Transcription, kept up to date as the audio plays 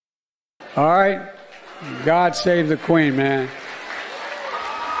All right. God save the Queen, man.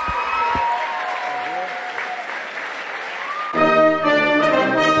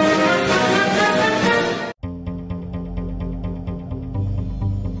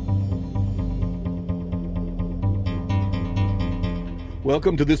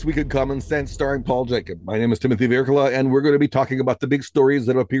 Welcome to This Week in Common Sense, starring Paul Jacob. My name is Timothy Virkala, and we're going to be talking about the big stories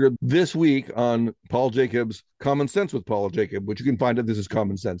that appeared this week on Paul Jacob's Common Sense with Paul Jacob, which you can find at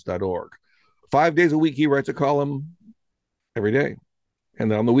thisiscommonsense.org. 5 days a week, he writes a column every day.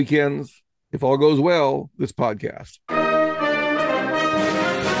 And then on the weekends, if all goes well, this podcast.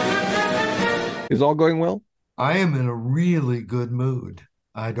 Is all going well? I am in a really good mood.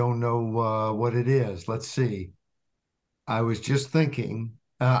 I don't know what it is. Let's see. I was just thinking,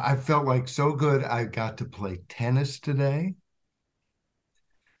 I felt like so good. I got to play tennis today.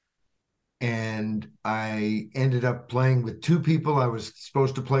 And I ended up playing with two people. I was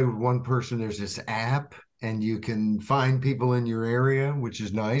supposed to play with one person. There's this app, and you can find people in your area, which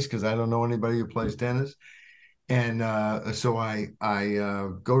is nice because I don't know anybody who plays tennis. And so I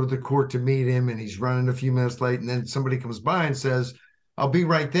go to the court to meet him, and he's running a few minutes late. And then somebody comes by and says, "I'll be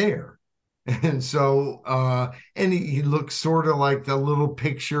right there." And so, and he looks sort of like the little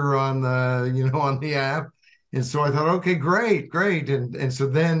picture on on the app. And so I thought, okay, great, great. And so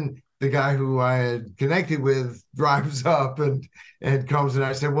then the guy who I had connected with drives up and comes, and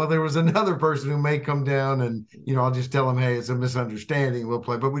I said, well, there was another person who may come down, and, I'll just tell him, hey, it's a misunderstanding. We'll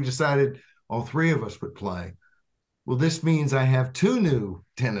play. But we decided all three of us would play. Well, this means I have two new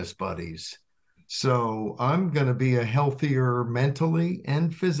tennis buddies. So I'm going to be a healthier mentally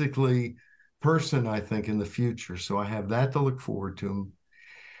and physically person, I think, in the future. So I have that to look forward to.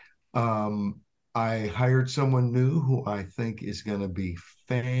 I hired someone new who I think is going to be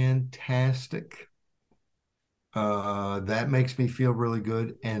fantastic. That makes me feel really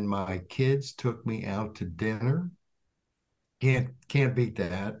good. And my kids took me out to dinner. Can't beat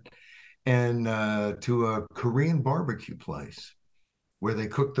that. And to a Korean barbecue place where they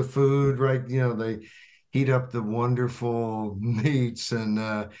cook the food, right? They heat up the wonderful meats.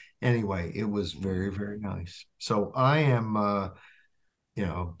 And anyway, it was very, very nice. So I am,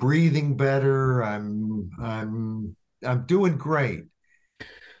 breathing better. I'm doing great.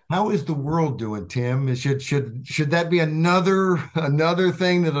 How is the world doing, Tim? Should that be another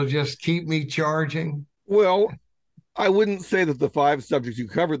thing that'll just keep me charging? Well, I wouldn't say that the 5 subjects you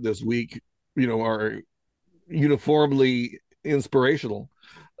covered this week, are uniformly inspirational.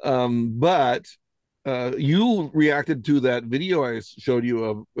 But you reacted to that video I showed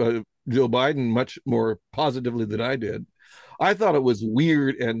you of Joe Biden much more positively than I did. I thought it was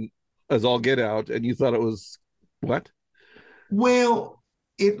weird and as all get out, and you thought it was what? Well,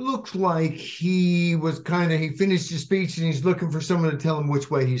 it looked like he finished his speech and he's looking for someone to tell him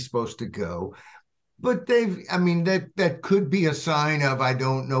which way he's supposed to go. But that could be a sign of I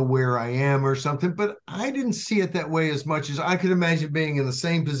don't know where I am or something, but I didn't see it that way as much as I could imagine being in the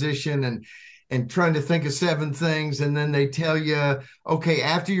same position and trying to think of 7 things. And then they tell you, okay,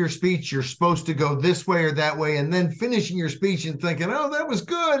 after your speech, you're supposed to go this way or that way. And then finishing your speech and thinking, oh, that was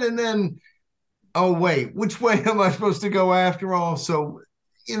good. And then, oh, wait, which way am I supposed to go after all? So,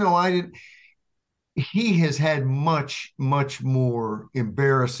 he has had much, much more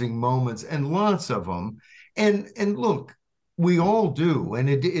embarrassing moments and lots of them. And look, we all do. And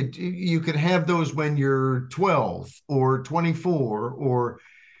you could have those when you're 12 or 24 or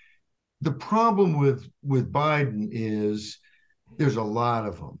the problem with Biden is there's a lot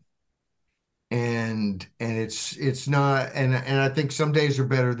of them. And it's not, and I think some days are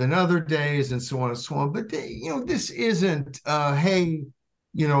better than other days and so on and so on. But this isn't hey,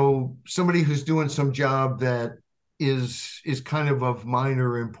 somebody who's doing some job that is kind of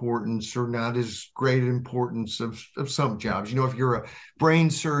minor importance or not as great importance of some jobs. If you're a brain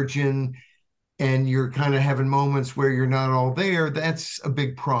surgeon and you're kind of having moments where you're not all there, that's a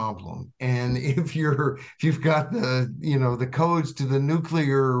big problem. And if you've got the codes to the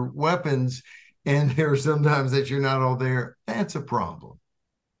nuclear weapons and there are sometimes that you're not all there, that's a problem.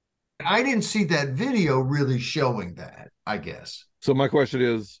 I didn't see that video really showing that, I guess. So my question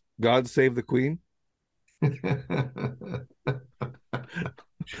is, God save the Queen?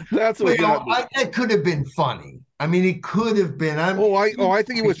 That's what that could have been funny. I mean, it could have been. I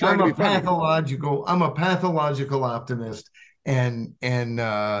think he was trying to be funny. I'm a pathological optimist, and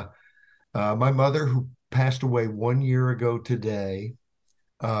my mother, who passed away 1 year ago today,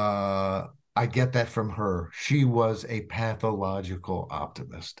 I get that from her. She was a pathological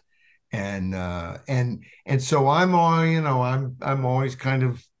optimist, and so I'm always kind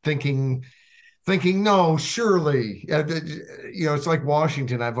of thinking thinking, no, surely, it's like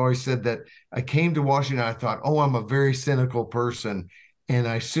Washington. I've always said that I came to Washington, I thought, oh, I'm a very cynical person. And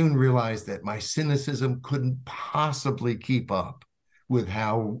I soon realized that my cynicism couldn't possibly keep up with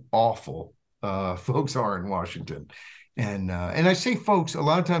how awful folks are in Washington. And I say folks, a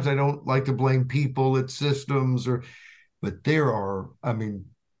lot of times I don't like to blame people, it's systems, but there are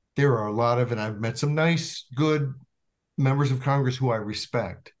a lot of, and I've met some nice, good members of Congress who I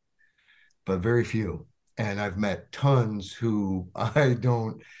respect, but very few. And I've met tons who I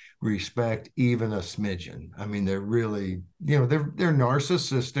don't respect even a smidgen. I mean, they're really, they're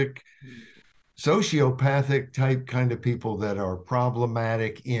narcissistic, sociopathic type kind of people that are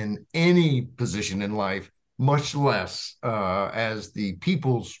problematic in any position in life, much less as the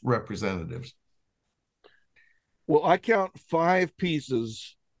people's representatives. Well, I count 5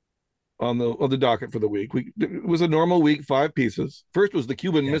 pieces on the docket for the week. It was a normal week, 5 pieces. First was the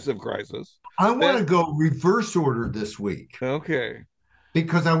Cuban Missive Crisis. I want to go reverse order this week. Okay.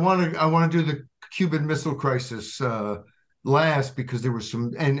 Because I want to do the Cuban Missile Crisis last, because there was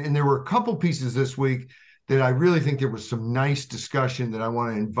some, and there were a couple pieces this week that I really think there was some nice discussion that I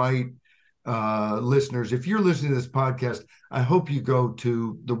want to invite listeners. If you're listening to this podcast, I hope you go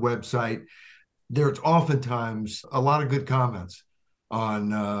to the website. There's oftentimes a lot of good comments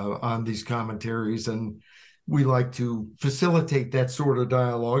on these commentaries, and we like to facilitate that sort of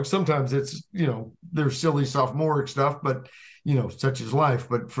dialogue. Sometimes it's, there's silly sophomoric stuff, but such is life.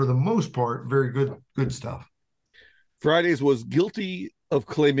 But for the most part, very good stuff. Friday's was Guilty of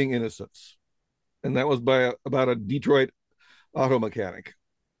Claiming Innocence, and that was about a Detroit auto mechanic.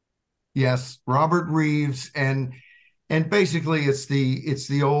 Yes, Robert Reeves, and basically it's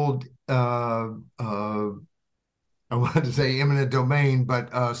the old I wanted to say eminent domain,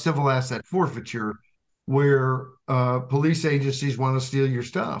 but civil asset forfeiture, where police agencies want to steal your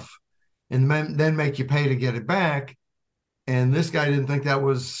stuff and then make you pay to get it back. And this guy didn't think that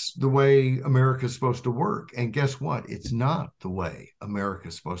was the way America's supposed to work. And guess what? It's not the way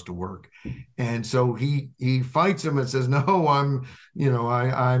America's supposed to work. And so he fights him and says, "No, I'm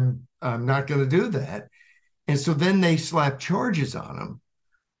not going to do that." And so then they slap charges on him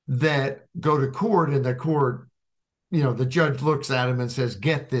that go to court, and the court, the judge looks at him and says,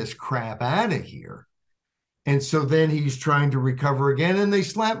 "Get this crap out of here." And so then he's trying to recover again, and they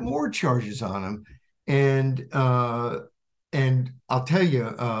slap more charges on him. And I'll tell you,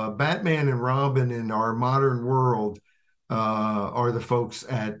 Batman and Robin in our modern world are the folks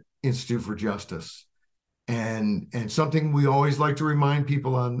at Institute for Justice. And something we always like to remind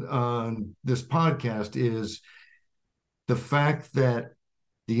people on this podcast is the fact that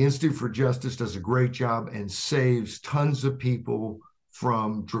the Institute for Justice does a great job and saves tons of people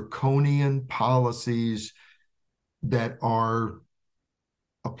from draconian policies that are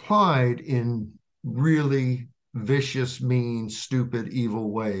applied in really vicious, mean, stupid,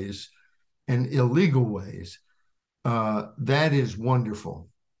 evil ways and illegal ways. That is wonderful.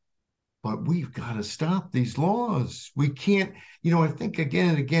 But we've got to stop these laws. We can't, I think again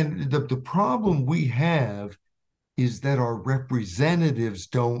and again, the problem we have is that our representatives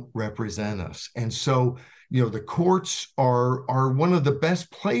don't represent us. And so, the courts are one of the best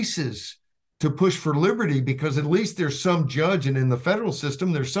places to push for liberty, because at least there's some judge, and in the federal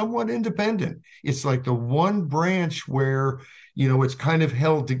system, they're somewhat independent. It's like the one branch where, it's kind of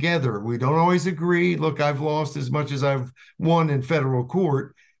held together. We don't always agree. Look, I've lost as much as I've won in federal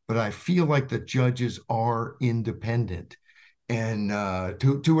court, but I feel like the judges are independent. And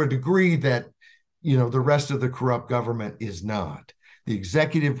to a degree that, the rest of the corrupt government is not. The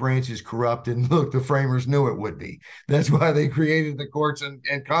executive branch is corrupt, and look, the framers knew it would be. That's why they created the courts and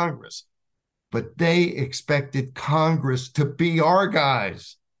Congress. But they expected Congress to be our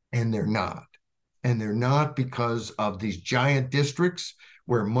guys, and they're not. And they're not because of these giant districts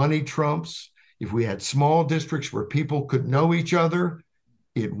where money trumps. If we had small districts where people could know each other,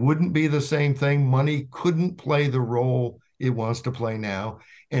 it wouldn't be the same thing. Money couldn't play the role it wants to play now.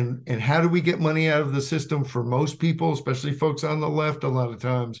 And how do we get money out of the system for most people, especially folks on the left a lot of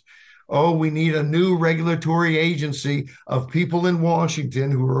times? Oh, we need a new regulatory agency of people in Washington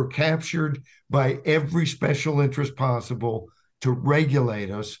who are captured by every special interest possible to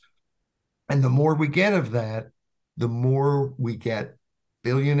regulate us. And the more we get of that, the more we get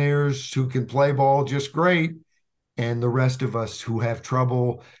billionaires who can play ball just great. And the rest of us who have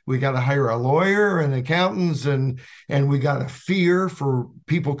trouble, we got to hire a lawyer and accountants, and we got to fear for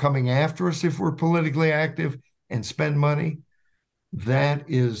people coming after us if we're politically active and spend money. That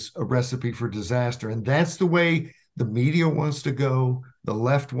is a recipe for disaster. And that's the way the media wants to go, the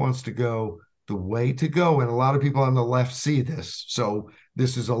left wants to go, the way to go. And a lot of people on the left see this. So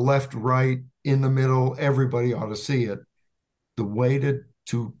this is a left-right in the middle. Everybody ought to see it. The way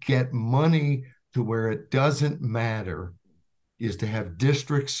to get money to where it doesn't matter is to have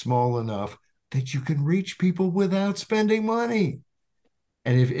districts small enough that you can reach people without spending money.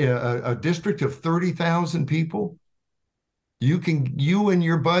 And if a district of 30,000 people, you and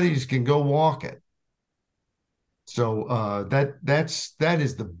your buddies can go walk it. So that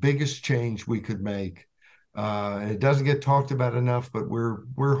is the biggest change we could make. And it doesn't get talked about enough, but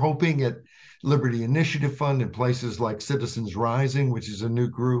we're hoping at Liberty Initiative Fund and places like Citizens Rising, which is a new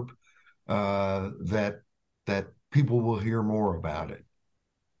group, that people will hear more about it.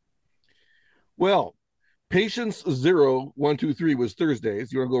 Well, Patience 0123 was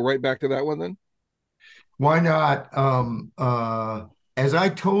Thursdays. You want to go right back to that one then? Why not? As I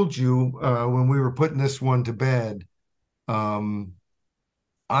told you when we were putting this one to bed, I'm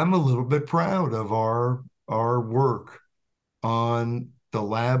a little bit proud of our work on the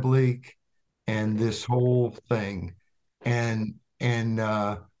lab leak and this whole thing, and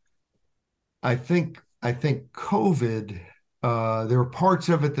I think COVID. There are parts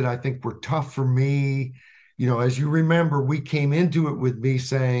of it that I think were tough for me. As you remember, we came into it with me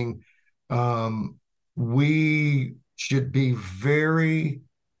saying we should be very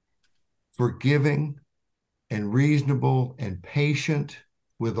forgiving and reasonable and patient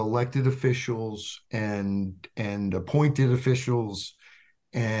with elected officials and appointed officials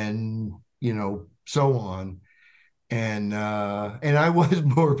and so on. And I was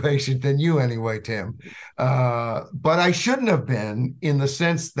more patient than you anyway, Tim. But I shouldn't have been, in the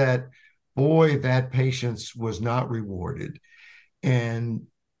sense that, boy, that patience was not rewarded. And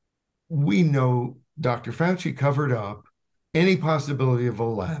we know Dr. Fauci covered up any possibility of a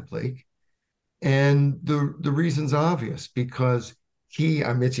lab leak. And the reason's obvious, because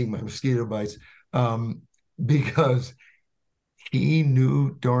I'm itching my mosquito bites, because he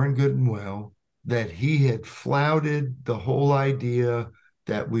knew darn good and well that he had flouted the whole idea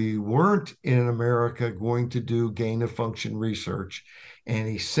that we weren't in America going to do gain of function research. And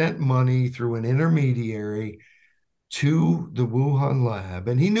he sent money through an intermediary to the Wuhan lab.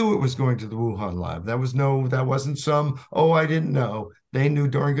 And he knew it was going to the Wuhan lab. That wasn't some, oh, I didn't know. They knew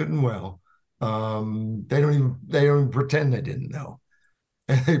darn good and well. They don't even pretend they didn't know.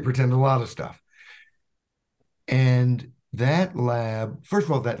 They pretend a lot of stuff. And that lab, first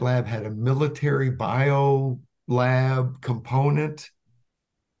of all, that lab had a military bio lab component.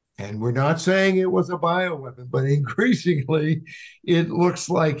 And we're not saying it was a bioweapon, but increasingly it looks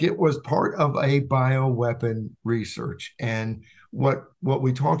like it was part of a bioweapon research. And what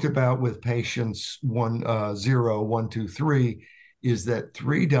we talked about with Patients 0123 is that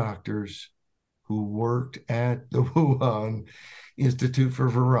 3 doctors who worked at the Wuhan Institute for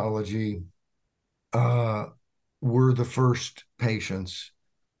Virology were the first patients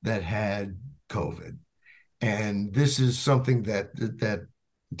that had COVID. And this is something that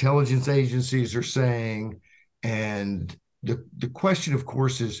intelligence agencies are saying. And the question, of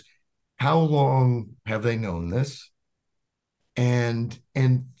course, is how long have they known this? And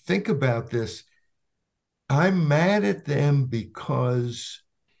think about this. I'm mad at them because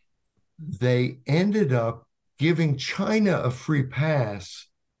they ended up giving China a free pass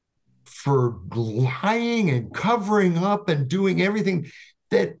for lying and covering up and doing everything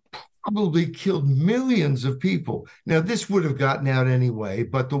that probably killed millions of people. Now, this would have gotten out anyway,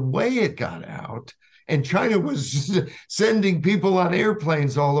 but the way it got out, and China was sending people on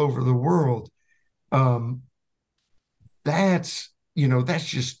airplanes all over the world, that's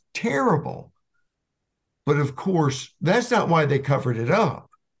just terrible. But of course, that's not why they covered it up.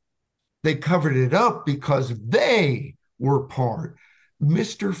 They covered it up because they were part.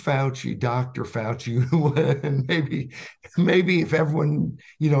 Mr. Fauci, Dr. Fauci, and maybe if everyone,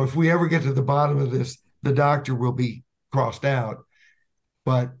 if we ever get to the bottom of this, the doctor will be crossed out.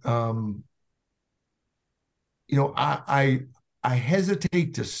 But I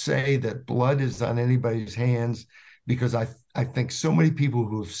hesitate to say that blood is on anybody's hands, because I think so many people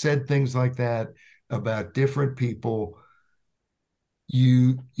who have said things like that about different people,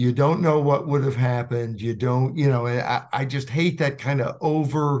 you don't know what would have happened. You don't, I just hate that kind of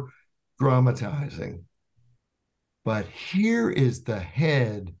over dramatizing. But here is the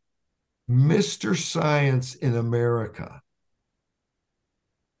head, Mr. Science in America,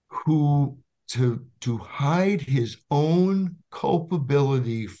 who to hide his own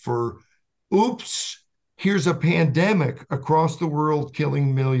culpability for, oops, here's a pandemic across the world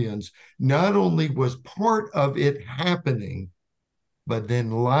killing millions, not only was part of it happening, but then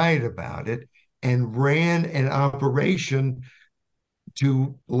lied about it and ran an operation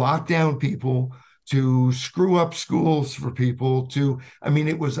to lock down people, to screw up schools for people, I mean,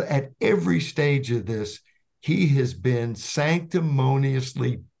 it was at every stage of this, he has been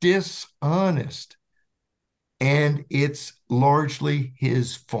sanctimoniously dishonest, and it's largely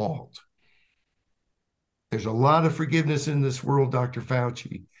his fault. There's a lot of forgiveness in this world, Dr.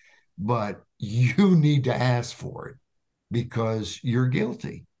 Fauci, but you need to ask for it because you're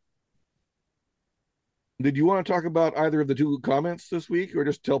guilty. Did you want to talk about either of the two comments this week, or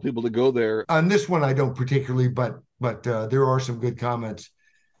just tell people to go there? On this one, I don't particularly, but there are some good comments.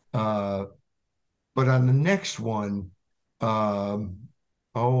 But on the next one, and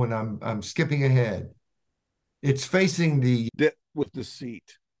I'm skipping ahead. It's facing the with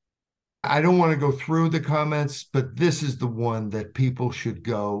Deceit. I don't want to go through the comments, but this is the one that people should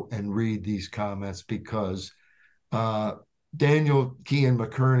go and read these comments because Daniel Kean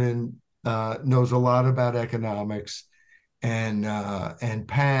McKernan knows a lot about economics, and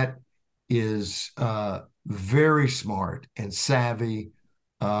Pat is very smart and savvy.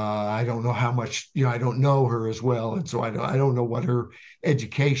 I don't know how much, I don't know her as well, and so I don't know what her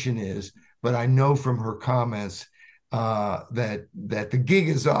education is, but I know from her comments that the gig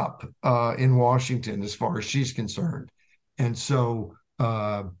is up in Washington as far as she's concerned, and so.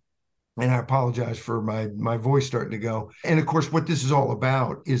 And I apologize for my voice starting to go. And of course, what this is all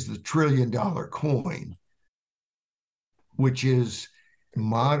about is the $1 trillion coin, which is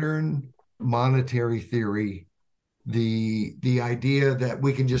modern monetary theory, the idea that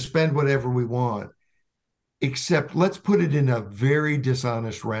we can just spend whatever we want, except let's put it in a very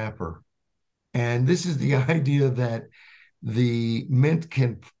dishonest wrapper. And this is the idea that the mint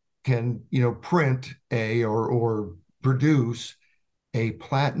can print or produce a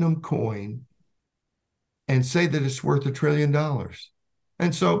platinum coin and say that it's worth $1 trillion.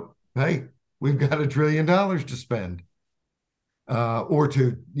 And so, hey, we've got $1 trillion to spend, or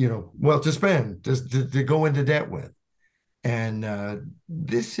to spend, to go into debt with. And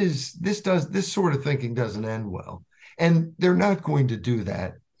this sort of thinking doesn't end well. And they're not going to do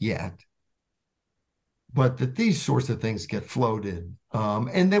that yet. But that these sorts of things get floated,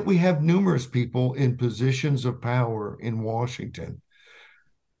 and that we have numerous people in positions of power in Washington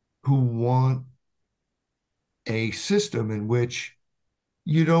who want a system in which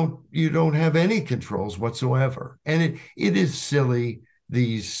you don't have any controls whatsoever. And it is silly,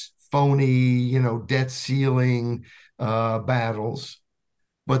 these phony, debt ceiling battles.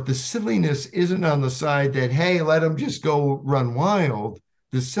 But the silliness isn't on the side that, hey, let them just go run wild.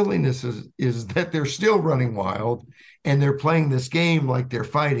 The silliness is that they're still running wild and they're playing this game like they're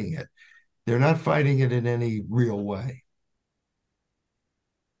fighting it. They're not fighting it in any real way.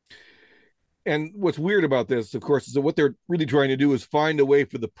 And what's weird about this, of course, is that what they're really trying to do is find a way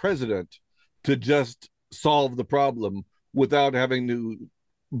for the president to just solve the problem without having to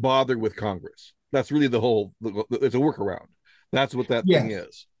bother with Congress. That's really it's a workaround. That's what that thing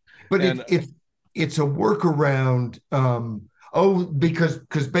is. But it's a workaround.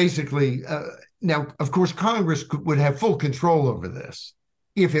 Because basically, now, of course, Congress would have full control over this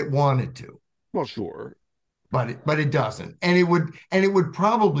if it wanted to. Well, sure. But it doesn't. And it would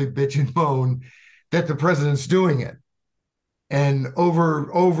probably bitch and moan that the president's doing it and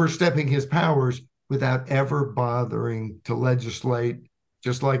overstepping his powers without ever bothering to legislate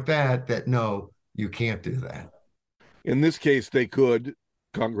just like that no, you can't do that. In this case,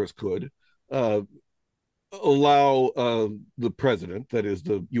 Congress could allow the president, that is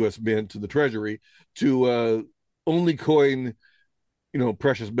the U.S. Mint, to the Treasury, to only coin,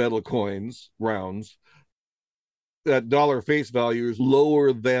 precious metal coins, rounds, that dollar face value is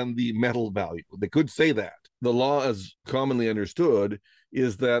lower than the metal value. They could say that. The law, as commonly understood,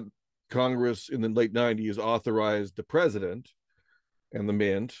 is that Congress in the late 90s authorized the president and the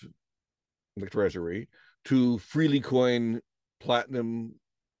mint, the Treasury, to freely coin platinum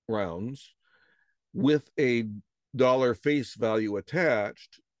rounds with a dollar face value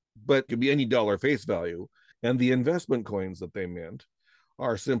attached, but it could be any dollar face value. And the investment coins that they mint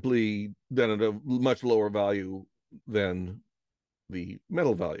are simply done at a much lower value than the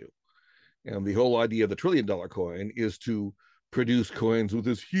metal value. And the whole idea of the $1 trillion coin is to produce coins with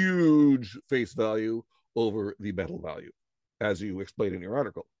this huge face value over the metal value, as you explained in your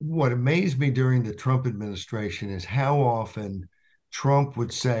article. What amazed me during the Trump administration is how often Trump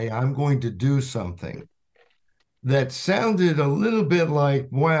would say, I'm going to do something that sounded a little bit like,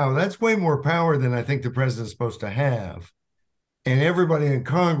 wow, that's way more power than I think the president's supposed to have. And everybody in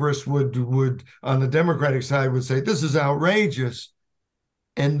Congress would on the Democratic side would say, this is outrageous.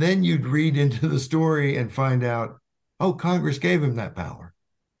 And then you'd read into the story and find out, oh, Congress gave him that power.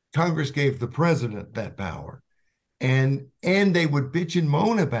 Congress gave the president that power. And they would bitch and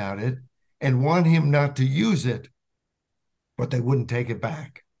moan about it. and want him not to use it, but they wouldn't take it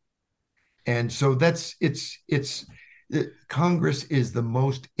back. And so Congress is the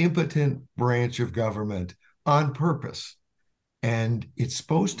most impotent branch of government on purpose. And it's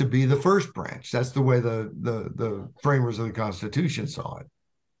supposed to be the first branch. That's the way the framers of the Constitution saw it.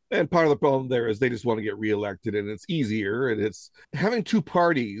 And part of the problem there is they just want to get reelected, and it's easier. And it's having two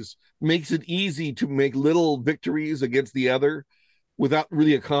parties makes it easy to make little victories against the other without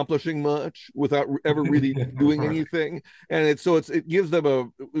really accomplishing much, without ever really doing anything. And it gives them a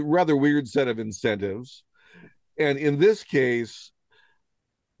rather weird set of incentives. And in this case,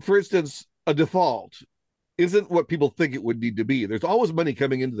 for instance, a default isn't what people think it would need to be. There's always money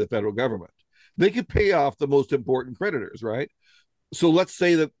coming into the federal government. They could pay off the most important creditors, right? So let's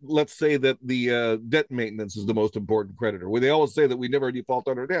say that the debt maintenance is the most important creditor. Well, they always say that we never default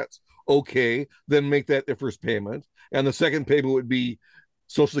on our debts. Okay, then make that the first payment, and the second payment would be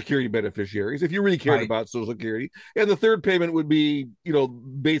Social Security beneficiaries, if you really cared about Social Security, and the third payment would be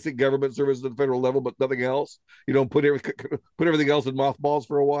basic government services at the federal level, but nothing else. Put everything else in mothballs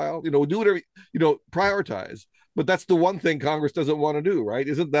for a while. Do whatever. Prioritize. But that's the one thing Congress doesn't want to do, right?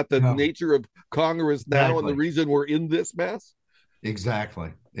 Isn't that the nature of Congress now, and the reason we're in this mess?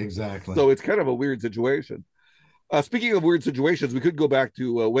 Exactly. So it's kind of a weird situation. Speaking of weird situations, we could go back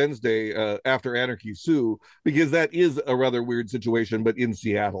to Wednesday after Anarchy Sue, because that is a rather weird situation, but in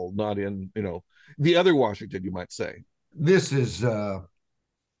Seattle, not in, the other Washington, you might say. This is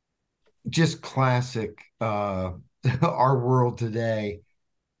just classic our world today.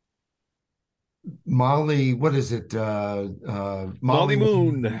 Molly, what is it? Molly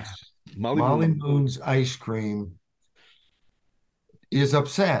Moon's ice cream is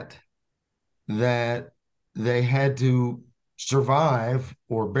upset that they had to survive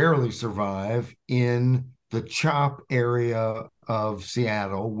or barely survive in the CHOP area of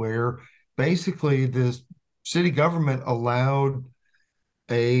Seattle, where basically the city government allowed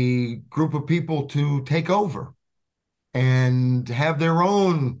a group of people to take over and have their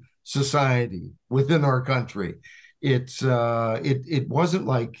own society within our country. It wasn't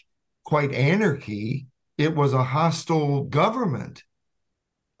like quite anarchy. It was a hostile government.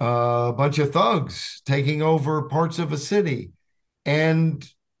 A bunch of thugs taking over parts of a city, and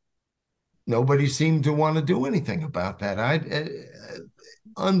nobody seemed to want to do anything about that.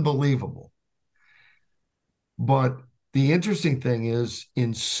 Unbelievable. But the interesting thing is,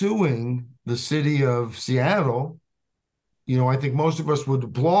 in suing the city of Seattle, I think most of us would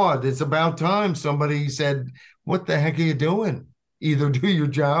applaud. It's about time somebody said, "What the heck are you doing? Either do your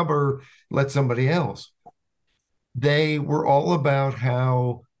job or let somebody else." They were all about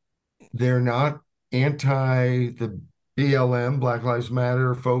how they're not anti the BLM, Black Lives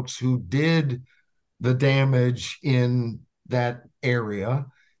Matter folks who did the damage in that area.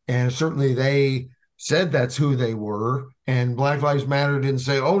 And certainly they said that's who they were. And Black Lives Matter didn't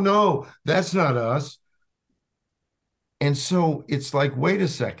say, "Oh, no, that's not us." And so it's like, wait a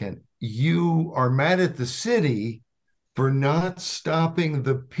second, you are mad at the city for not stopping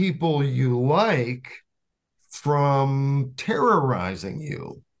the people you like from terrorizing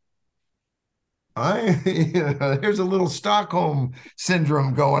you. There's a little Stockholm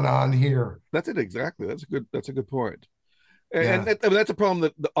syndrome going on here. That's it, exactly. That's a good point. And that's a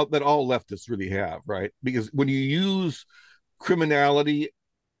problem that all leftists really have, right? Because when you use criminality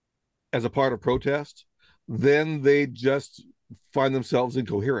as a part of protest, then they just find themselves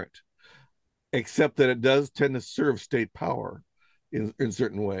incoherent, except that it does tend to serve state power in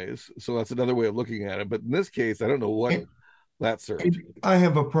certain ways. So that's another way of looking at it. But in this case, I don't know what that served. I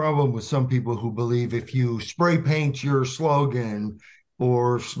have a problem with some people who believe if you spray paint your slogan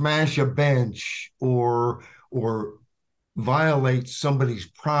or smash a bench or violate somebody's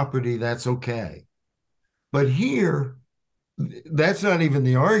property, that's okay. But here, that's not even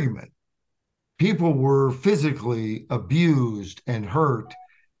the argument. People were physically abused and hurt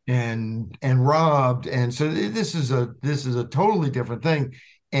and robbed, and so this is a totally different thing.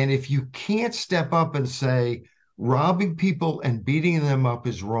 And if you can't step up and say robbing people and beating them up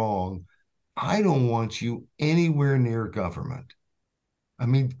is wrong, I don't want you anywhere near government. I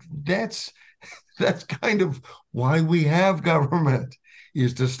mean, that's kind of why we have government,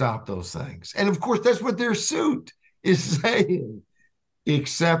 is to stop those things. And of course, that's what their suit is saying,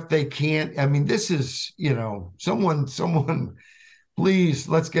 except they can't. I mean, this is, someone, please,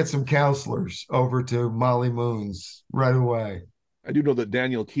 let's get some counselors over to Molly Moon's right away. I do know that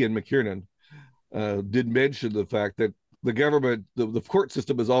Daniel Kean McKiernan did mention the fact that the government, the court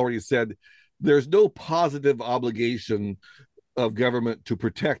system has already said there's no positive obligation of government to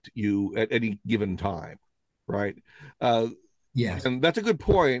protect you at any given time, right? Yes. And that's a good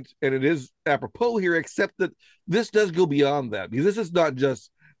point, and it is apropos here, except that this does go beyond that, because this is not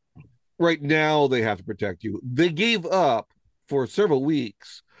just right now they have to protect you. They gave up for several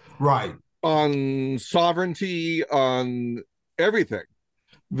weeks Right. on sovereignty, on everything.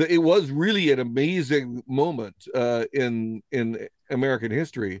 It was really an amazing moment in American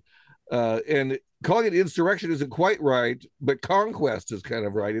history, and calling it insurrection isn't quite right, but conquest is kind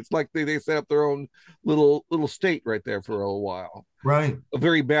of right. It's like they set up their own little state right there for a while. Right. A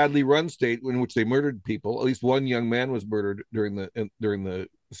very badly run state in which they murdered people. At least one young man was murdered during the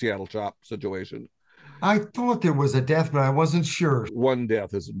Seattle Chop situation. I thought there was a death, but I wasn't sure. One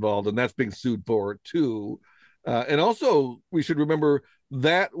death is involved, and that's being sued for too. And also, we should remember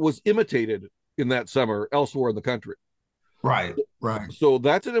that was imitated in that summer elsewhere in the country. Right. Right. So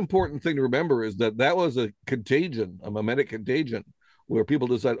that's an important thing to remember, is that was a contagion, a mimetic contagion, where people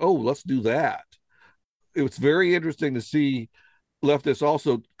decide, oh, let's do that. It's very interesting to see leftists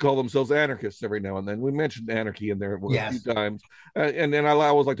also call themselves anarchists every now and then. We mentioned anarchy in there a few times. And I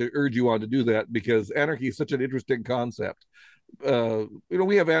always like to urge you on to do that, because anarchy is such an interesting concept.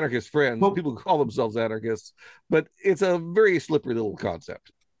 We have anarchist friends, people who call themselves anarchists, but it's a very slippery little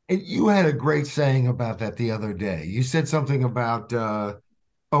concept. And you had a great saying about that the other day. You said something about,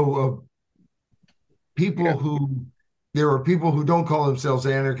 people who, there are people who don't call themselves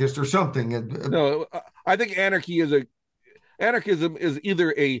anarchists or something. No, I think anarchism is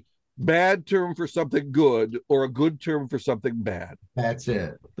either a bad term for something good or a good term for something bad. That's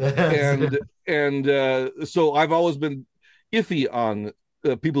it. So I've always been iffy on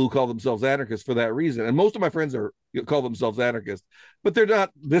people who call themselves anarchists for that reason. And most of my friends call themselves anarchists, but they're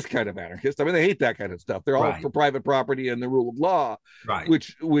not this kind of anarchist. I mean, they hate that kind of stuff. They're all for private property and the rule of law,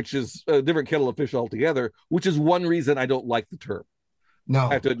 which is a different kettle of fish altogether. Which is one reason I don't like the term. No,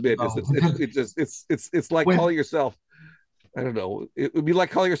 I have to admit, it's like calling yourself, I don't know, it would be like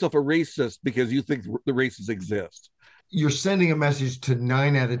calling yourself a racist because you think the races exist. You're sending a message to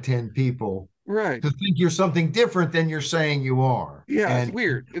 9 out of 10 people, right, to think you're something different than you're saying you are. Yeah, and it's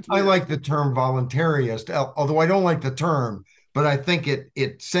weird. I like the term voluntarist, although I don't like the term, but I think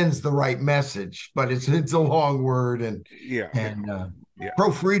it sends the right message. But it's a long word, and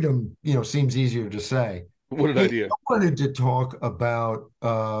pro freedom, seems easier to say. What an idea! I wanted to talk about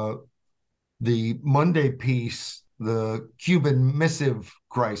the Monday piece, the Cuban Missive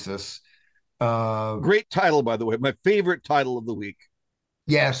Crisis. Great title, by the way. My favorite title of the week.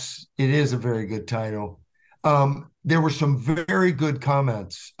 Yes, it is a very good title. There were some very good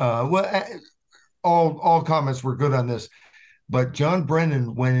comments. All comments were good on this, but John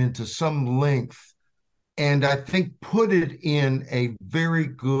Brennan went into some length and I think put it in a very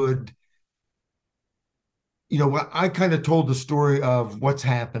good, I kind of told the story of what's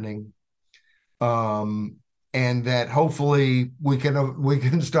happening. And that hopefully we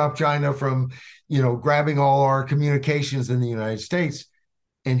can stop China from, grabbing all our communications in the United States.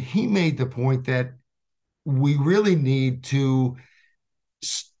 And he made the point that we really need to,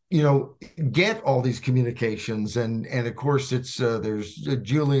 get all these communications. And of course, it's there's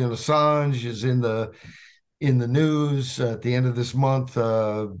Julian Assange is in the news at the end of this month.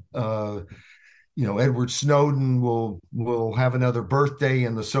 Edward Snowden will have another birthday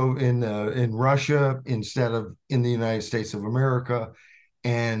in Russia instead of in the United States of America,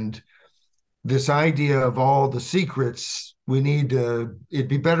 and this idea of all the secrets, it'd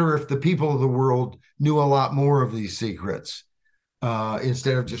be better if the people of the world knew a lot more of these secrets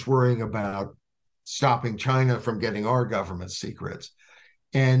instead of just worrying about stopping China from getting our government secrets.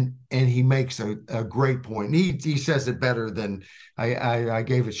 And he makes a great point. He says it better than I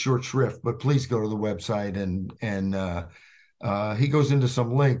gave it short shrift, but please go to the website and he goes into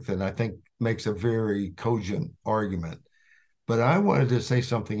some length and I think makes a very cogent argument. But I wanted to say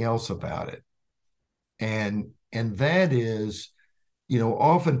something else about it. And that is,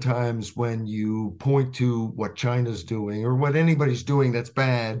 oftentimes when you point to what China's doing or what anybody's doing that's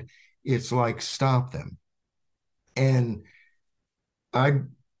bad, it's like, stop them. And I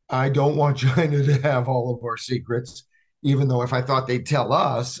don't want China to have all of our secrets, even though if I thought they'd tell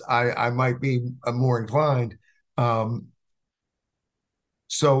us, I might be more inclined.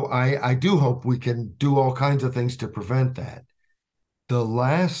 So I do hope we can do all kinds of things to prevent that. The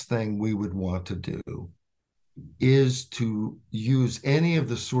last thing we would want to do is to use any of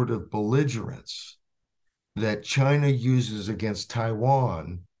the sort of belligerence that China uses against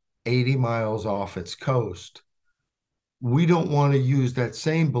Taiwan 80 miles off its coast. We don't want to use that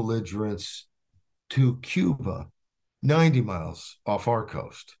same belligerence to Cuba 90 miles off our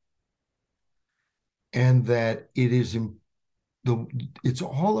coast. And that it is it's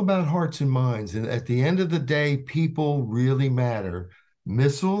all about hearts and minds. And at the end of the day, people really matter.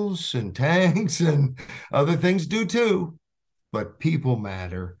 Missiles and tanks and other things do too, but people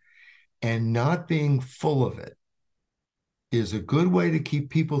matter. And not being full of it is a good way to keep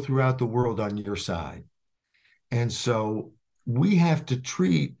people throughout the world on your side. And so we have to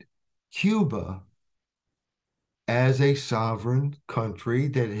treat Cuba as a sovereign country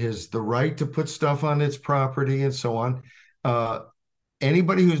that has the right to put stuff on its property and so on.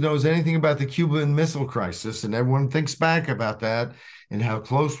 Anybody who knows anything about the Cuban Missile Crisis, and everyone thinks back about that and how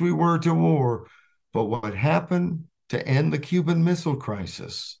close we were to war, but what happened to end the Cuban Missile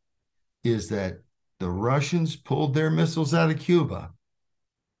Crisis is that the Russians pulled their missiles out of Cuba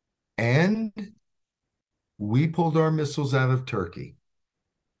and we pulled our missiles out of Turkey.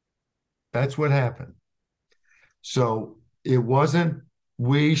 That's what happened. So it wasn't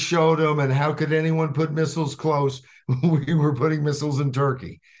we showed them, and how could anyone put missiles close? We were putting missiles in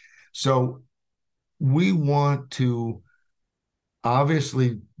Turkey. So we want to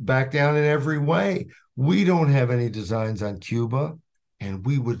obviously back down in every way. We don't have any designs on Cuba, and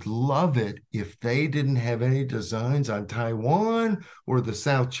we would love it if they didn't have any designs on Taiwan or the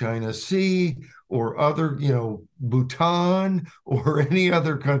South China Sea or other, Bhutan or any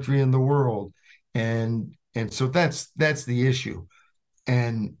other country in the world. And so that's the issue.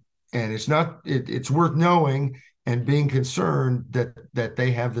 And it's worth knowing and being concerned that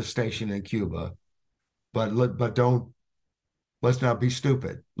they have the station in Cuba, but let's not be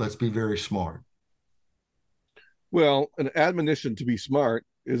stupid. Let's be very smart. Well, an admonition to be smart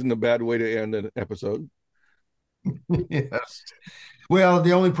isn't a bad way to end an episode. Yes. Well,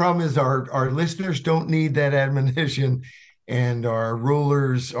 the only problem is our listeners don't need that admonition, and our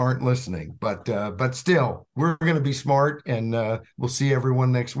rulers aren't listening. But still, we're going to be smart, and we'll see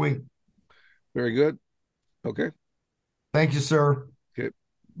everyone next week. Very good. Okay. Thank you, sir. Okay.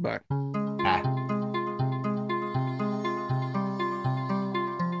 Bye.